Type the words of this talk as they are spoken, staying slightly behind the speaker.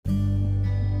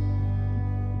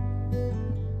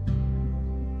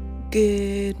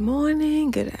Good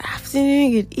morning, good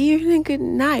afternoon, good evening, good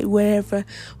night, whatever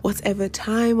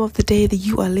time of the day that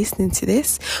you are listening to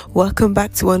this. Welcome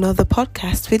back to another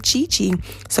podcast with Gigi.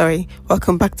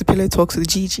 Welcome back to Pillow Talks with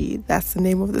Gigi. That's the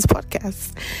name of this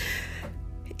podcast.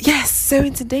 Yes, so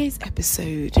in today's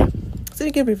episode, so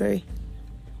you're going to be very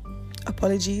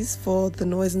apologies for the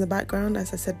noise in the background.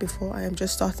 As I said before, I am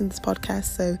just starting this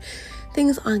podcast, so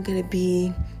things aren't going to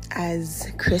be as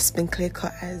crisp and clear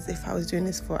cut as if I was doing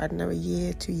this for, a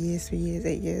year, 2 years, 3 years,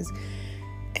 8 years.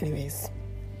 Anyways,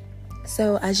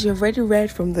 so as you've already read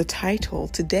from the title,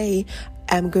 today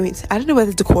I'm going to, I don't know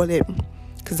whether to call it,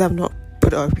 because I've not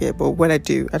put it up yet, but when I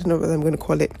do, I don't know whether I'm going to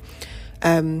call it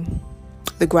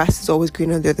the grass is always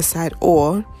greener on the other side,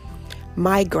 or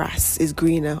my grass is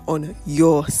greener on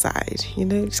your side.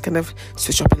 Just kind of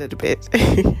switch up a little bit.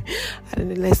 I don't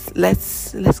know,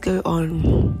 let's go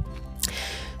on.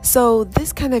 So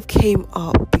this kind of came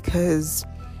up because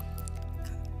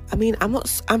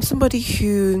I'm somebody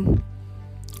who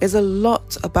is a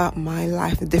lot about my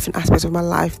life, the different aspects of my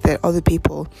life that other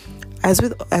people, as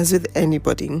with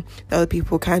anybody, that other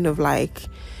people kind of like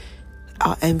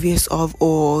are envious of,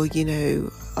 or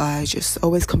just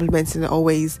always complimenting,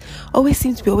 always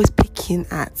seem to be always picking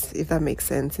at, if that makes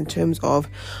sense, in terms of,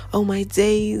 oh my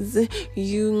days,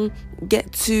 you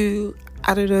get to,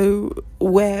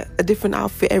 wear a different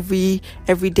outfit every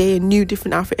day, a new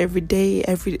different outfit every day,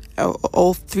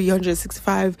 all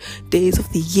 365 days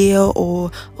of the year,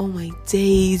 or oh my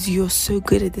days, you're so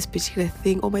good at this particular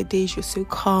thing, oh my days, you're so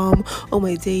calm, oh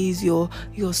my days, you're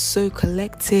so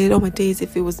collected, oh my days,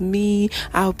 if it was me,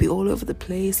 I would be all over the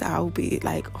place, I would be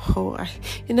like,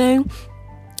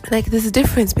 there's a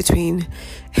difference between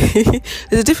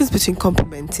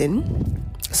complimenting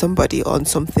somebody on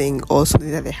something, or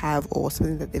something that they have, or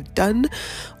something that they've done,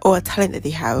 or a talent that they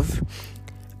have,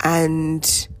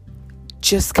 and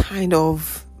just kind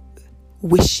of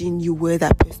wishing you were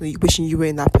that person, or wishing you were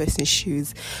in that person's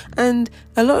shoes. And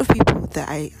a lot of people that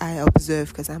I observe,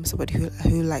 because I'm somebody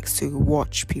who likes to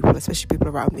watch people, especially people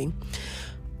around me,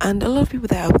 and a lot of people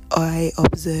that I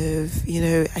observe,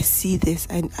 I see this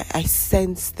and I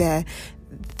sense that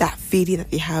feeling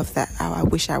that they have, that I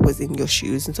wish I was in your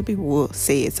shoes. And some people will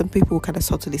say it, some people will kind of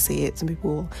subtly say it, some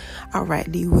people will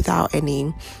outrightly, without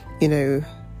any,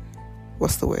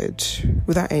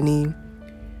 without any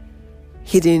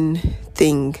hidden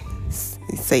thing,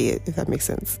 say it, if that makes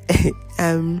sense.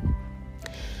 And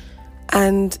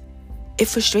it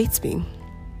frustrates me.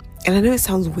 And I know it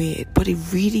sounds weird, but it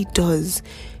really does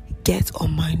get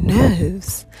on my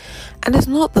nerves. And it's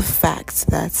not the fact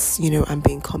that I'm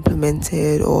being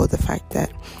complimented, or the fact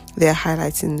that they're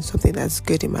highlighting something that's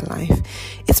good in my life.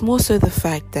 It's more so the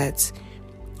fact that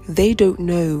they don't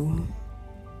know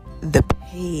the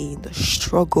pain, the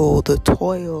struggle, the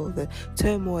toil, the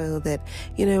turmoil that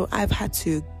I've had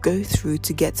to go through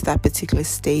to get to that particular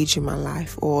stage in my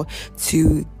life, or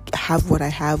to have what I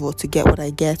have, or to get what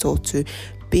I get, or to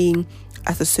being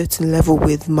at a certain level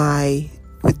with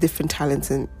different talents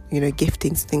and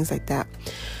giftings, things like that.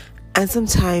 And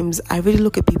sometimes I really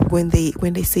look at people when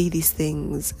they say these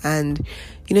things, and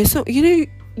when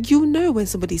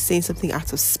somebody's saying something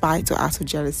out of spite, or out of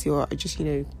jealousy, or just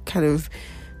kind of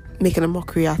making a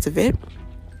mockery out of it.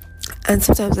 And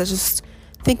sometimes I just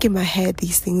think in my head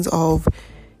these things of,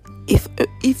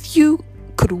 if you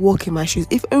could walk in my shoes,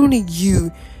 if only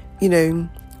you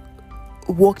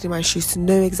walked in my shoes to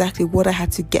know exactly what I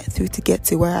had to get through to get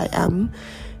to where I am.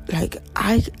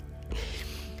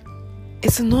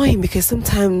 It's annoying, because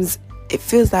sometimes it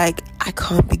feels like I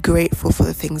can't be grateful for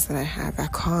the things that I have. I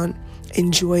can't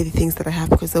enjoy the things that I have,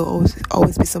 because there'll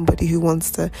always be somebody who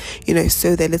wants to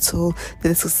sow their little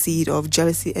seed of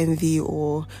jealousy, envy,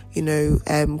 or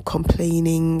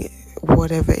complaining,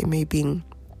 whatever it may be.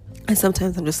 And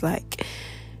sometimes I'm just like,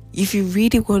 if you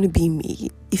really want to be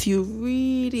me, if you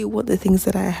really want the things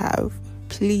that I have,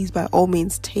 please, by all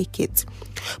means, take it.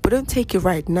 But don't take it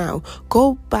right now.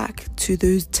 Go back to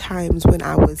those times when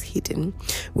I was hidden,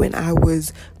 when I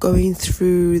was going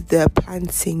through the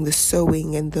planting, the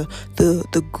sowing, and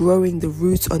the growing, the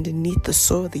roots underneath the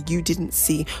soil that you didn't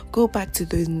see. Go back to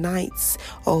those nights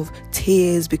of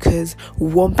tears because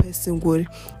one person would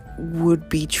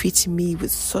be treating me with in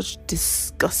such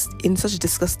a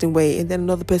disgusting way, and then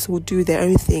another person would do their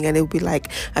own thing, and it would be like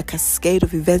a cascade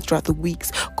of events throughout the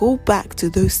weeks. Go back to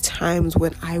those times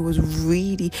when I was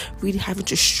really, really having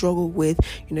to struggle with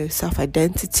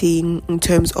self-identity, in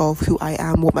terms of who I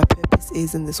am, what my purpose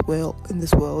is in this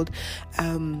world,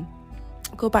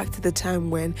 go back to the time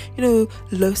when,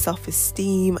 low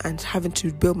self-esteem and having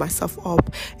to build myself up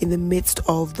in the midst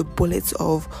of the bullets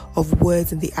of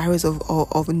words and the arrows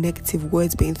of negative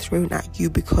words being thrown at you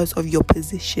because of your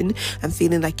position and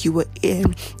feeling like you were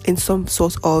in some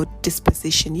sort of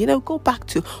disposition. Go back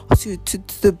to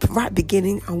the right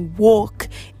beginning and walk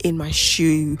in my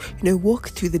shoe. Walk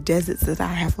through the deserts that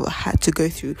I have had to go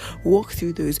through. Walk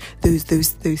through those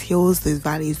hills, those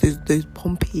valleys, those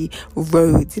bumpy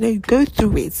roads. Go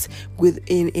through it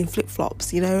in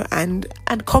flip-flops, and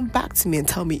come back to me and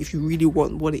tell me if you really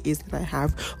want what it is that I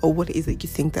have or what it is that you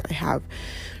think that I have.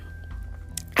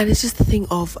 And it's just the thing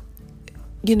of,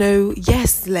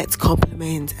 yes, let's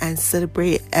compliment and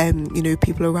celebrate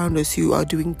people around us who are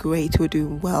doing great, who are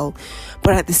doing well,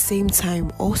 but at the same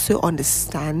time also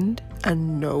understand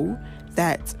and know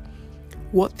that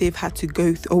what they've had to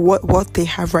go through, or what they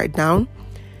have right now,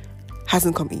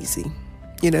 hasn't come easy.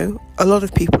 A lot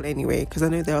of people anyway, because I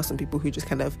know there are some people who just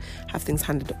kind of have things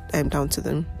handed down to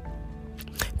them.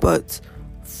 But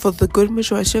for the good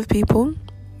majority of people,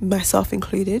 myself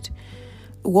included,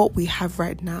 what we have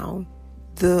right now,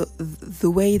 the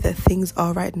way that things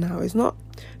are right now is not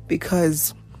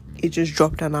because it just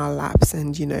dropped on our laps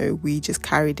and, we just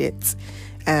carried it,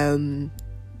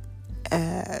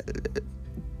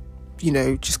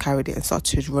 just carried it and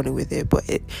started running with it. But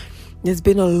there's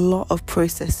been a lot of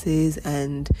processes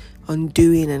and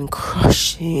undoing and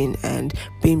crushing and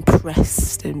being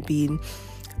pressed and being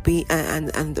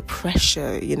and the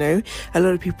pressure. A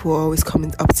lot of people are always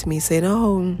coming up to me saying,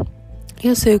 "Oh,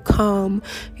 you're so calm,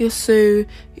 you're so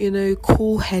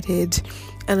cool-headed,"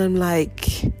 and I'm like,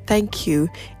 thank you,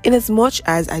 in as much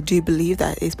as I do believe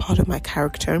that is part of my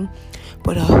character,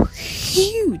 but a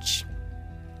huge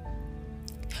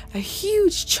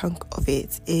chunk of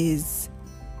it is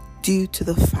due to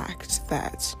the fact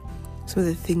that some of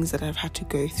the things that I've had to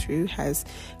go through has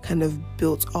kind of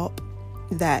built up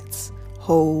that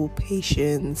whole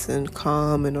patience and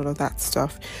calm and all of that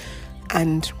stuff.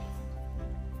 And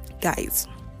guys,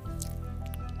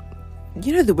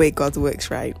 the way God works,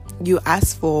 right? You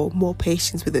ask for more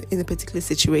patience in a particular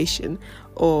situation,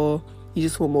 or you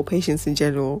just want more patience in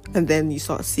general, and then you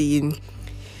start seeing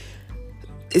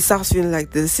it starts feeling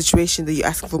like the situation that you're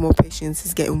asking for more patience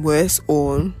is getting worse,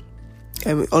 or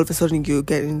all of a sudden you're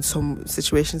getting some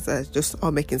situations that just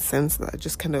aren't making sense, that are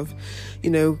just kind of,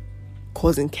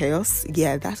 causing chaos.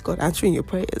 Yeah, that's God answering your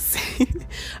prayers.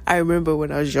 I remember when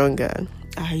I was younger,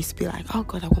 I used to be like, oh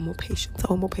God, I want more patience, I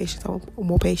want more patience, I want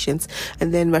more patience.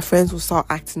 And then my friends will start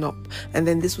acting up, and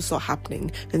then this will start happening,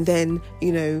 and then,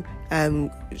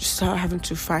 start having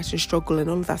to fight and struggle and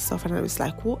all of that stuff. And I was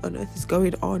like, what on earth is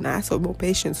going on? I asked for more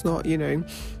patience, not,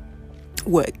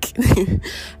 work.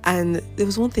 And there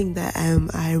was one thing that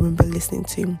I remember listening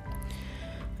to.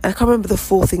 I can't remember the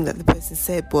full thing that the person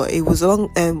said, but it was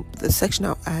along the section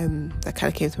that kind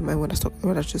of came to my mind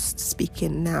when I was just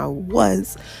speaking now,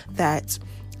 was that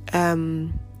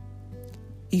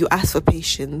you ask for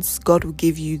patience, God will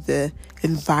give you the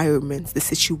environment, the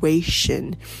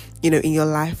situation, in your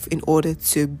life in order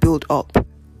to build up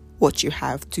what you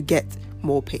have, to get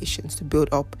more patience, to build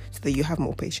up so that you have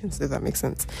more patience, if that makes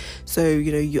sense. So,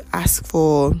 you ask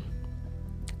to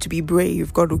be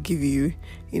brave, God will give you,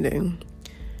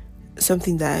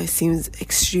 something that seems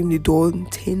extremely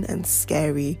daunting and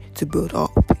scary to build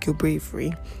up your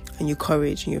bravery and your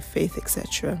courage and your faith,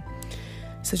 etc.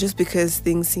 So just because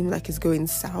things seem like it's going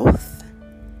south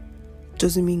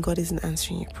doesn't mean God isn't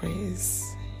answering your prayers,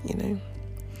 I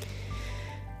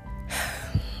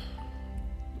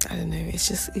don't know,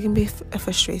 it can be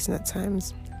frustrating at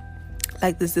times.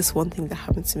 Like there's this one thing that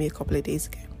happened to me a couple of days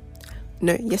ago.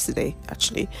 No, yesterday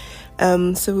actually.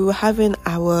 So we were having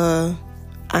our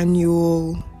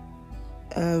annual,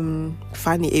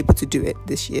 finally able to do it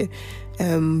this year,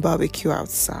 barbecue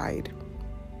outside.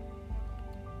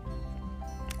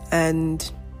 And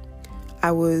I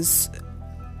always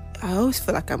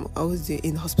feel like I'm always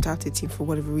in the hospitality team for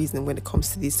whatever reason when it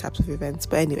comes to these types of events.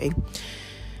 But anyway,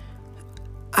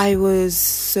 I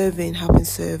was helping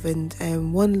serve,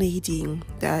 and one lady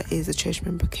that is a church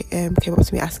member came up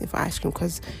to me asking for ice cream,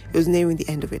 because it was nearing the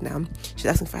end of it now. She's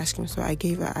asking for ice cream, so I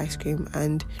gave her ice cream,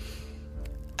 and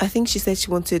I think she said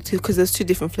she wanted to, because there's 2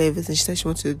 different flavors, and she said she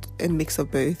wanted a mix of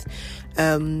both.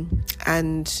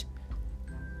 And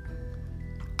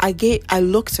I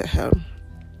looked at her.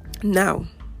 Now,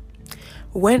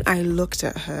 when I looked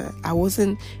at her,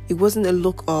 it wasn't a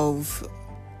look of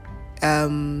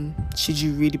should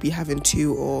you really be having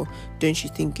 2, or don't you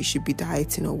think you should be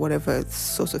dieting, or whatever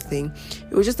sort of thing.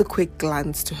 It was just a quick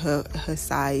glance to her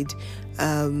side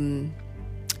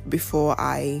before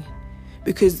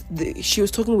because she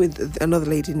was talking with another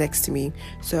lady next to me,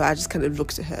 so I just kind of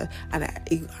looked at her, and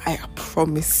I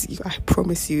promise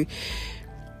you,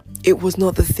 it was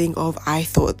not the thing of I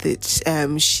thought that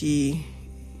she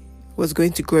was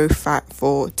going to grow fat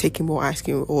for taking more ice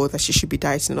cream, or that she should be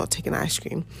dieting and not taking ice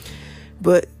cream.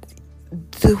 But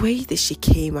the way that she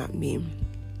came at me,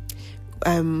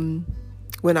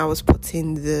 when I was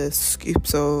putting the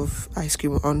scoops of ice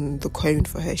cream on the cone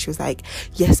for her, she was like,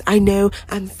 yes, I know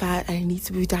I'm fat and I need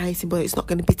to be dieting, but it's not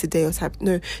going to be today or type.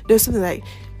 No, something like,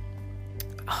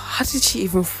 how did she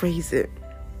even phrase it?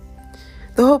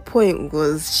 The whole point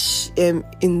was, the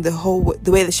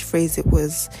way that she phrased it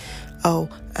was,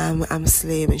 I'm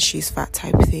slim and she's fat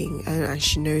type thing, and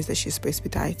she knows that she's supposed to be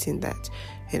dieting, that,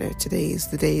 today is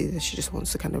the day that she just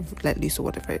wants to kind of let loose, or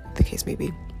whatever the case may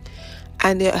be.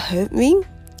 And it hurt me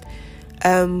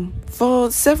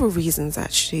for several reasons,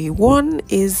 actually. One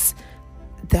is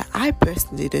that I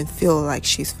personally don't feel like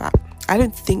she's fat. I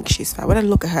don't think she's fat. When I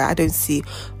look at her, I don't see,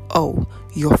 oh,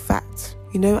 you're fat.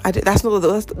 Those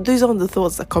aren't the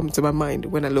thoughts that come to my mind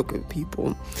when I look at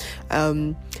people.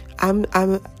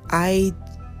 I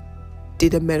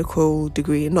did a medical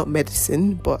degree, not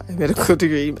medicine, but a medical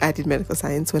degree. I did medical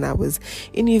science when I was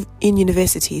in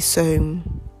university. So,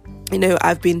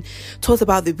 I've been taught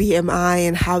about the BMI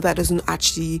and how that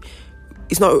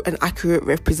it's not an accurate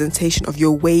representation of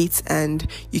your weight, and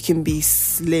you can be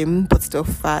slim but still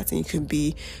fat, and you can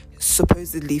be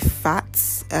supposedly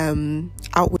fat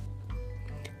outward.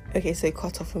 Okay, so it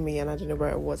cut off for me, and I don't know where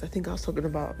it was. I think I was talking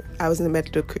about, I was in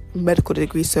a medical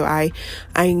degree, so I've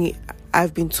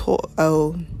been taught,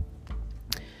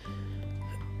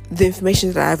 the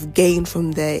information that I've gained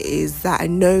from there is that I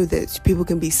know that people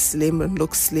can be slim and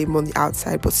look slim on the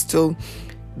outside, but still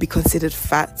be considered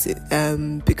fat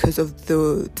because of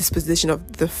the disposition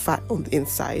of the fat on the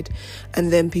inside.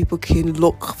 And then people can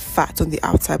look fat on the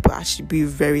outside but actually be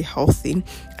very healthy.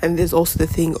 And there's also the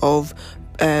thing of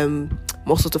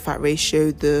muscle to fat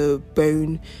ratio, the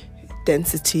bone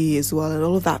density as well, and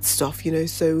all of that stuff,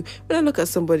 So when I look at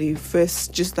somebody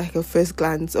first, just like a first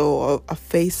glance or a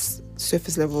face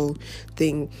surface level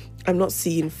thing, I'm not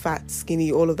seeing fat,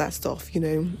 skinny, all of that stuff,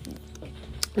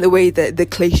 the way that the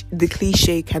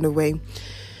cliche kind of way.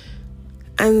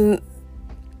 And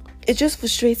it just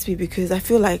frustrates me because I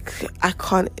feel like I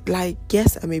can't,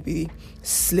 yes, I may be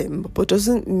slim, but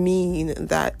doesn't mean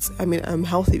that, I'm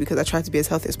healthy, because I try to be as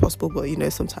healthy as possible, but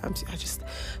sometimes I just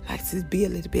like to be a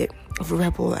little bit of a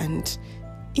rebel and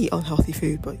eat unhealthy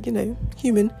food, but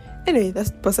human. Anyway, that's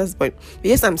besides the point. But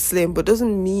yes, I'm slim, but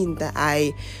doesn't mean that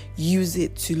I use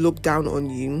it to look down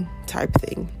on you type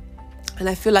thing. And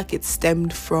I feel like it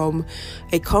stemmed from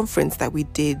a conference that we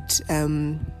did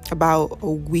about a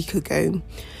week ago,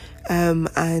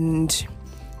 and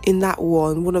in that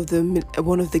one of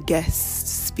the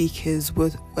guest speakers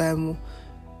was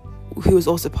who was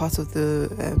also part of the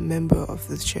member of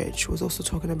the church, was also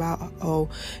talking about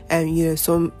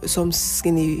some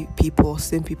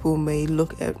slim people may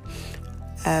look at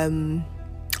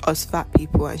us fat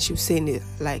people, and she was saying it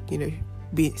like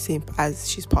being seen as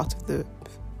she's part of the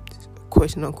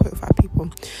quote unquote fat people.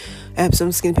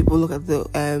 Some skinny people look at the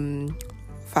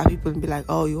fat people and be like,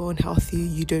 oh, you're unhealthy,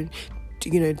 you don't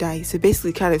diet. So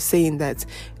basically kind of saying that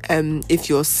if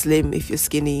you're slim, if you're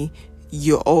skinny,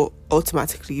 you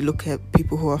automatically look at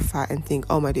people who are fat and think,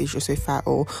 oh my days, you're so fat,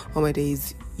 or oh my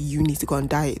days, you need to go on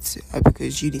diet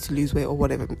because you need to lose weight, or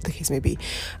whatever the case may be.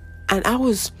 And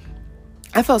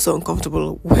I felt so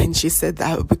uncomfortable when she said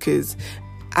that, because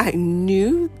I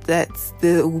knew that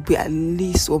there would be at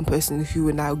least one person who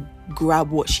would now grab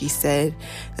what she said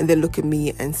and then look at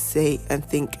me and say and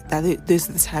think that those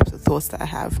are the types of thoughts that I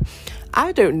have.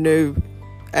 I don't know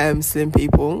slim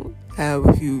people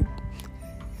who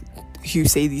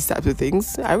say these types of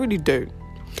things. I really don't.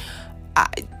 I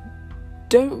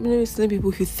don't know slim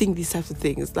people who think these types of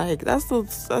things. Like,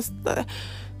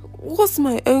 what's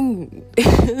my own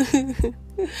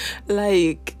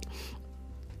like,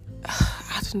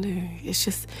 I don't know. It's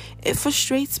just, it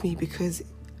frustrates me because,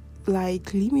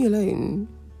 like, leave me alone.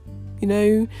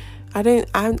 I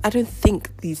don't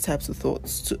think these types of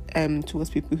thoughts towards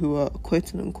people who are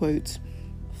quote unquote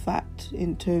fat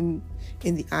in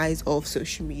the eyes of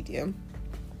social media.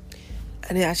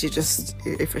 And it actually just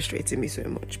it frustrated me so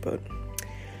much. But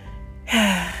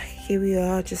here we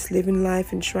are, just living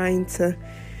life and trying to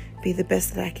be the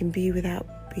best that I can be without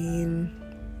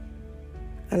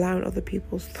allowing other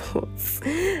people's thoughts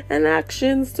and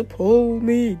actions to pull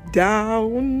me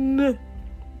down.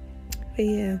 But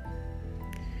yeah,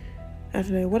 I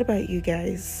don't know. What about you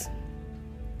guys?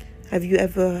 Have you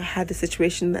ever had a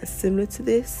situation that's similar to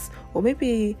this? Or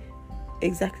maybe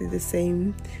exactly the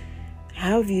same.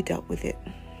 How have you dealt with it?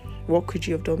 What could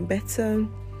you have done better?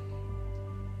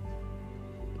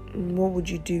 What would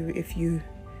you do if you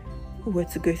were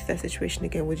to go through that situation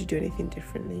again? Would you do anything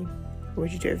differently? Or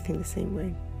would you do everything the same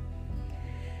way?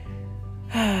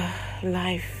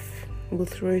 Life will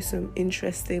throw some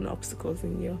interesting obstacles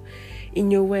in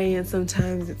your way, and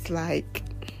sometimes it's like,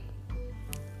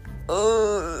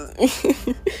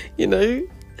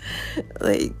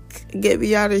 like, get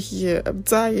me out of here. I'm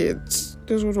tired.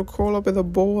 Just want to crawl up in a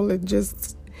ball and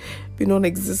just be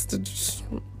non-existent.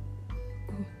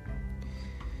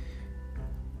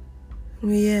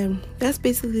 Yeah, that's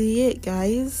basically it,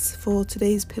 guys, for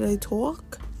today's pillow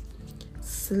talk.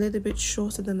 It's a little bit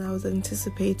shorter than I was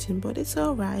anticipating, but it's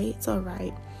alright.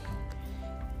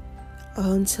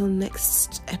 Until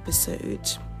next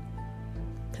episode,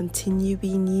 continue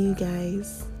being you,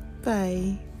 guys.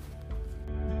 Bye.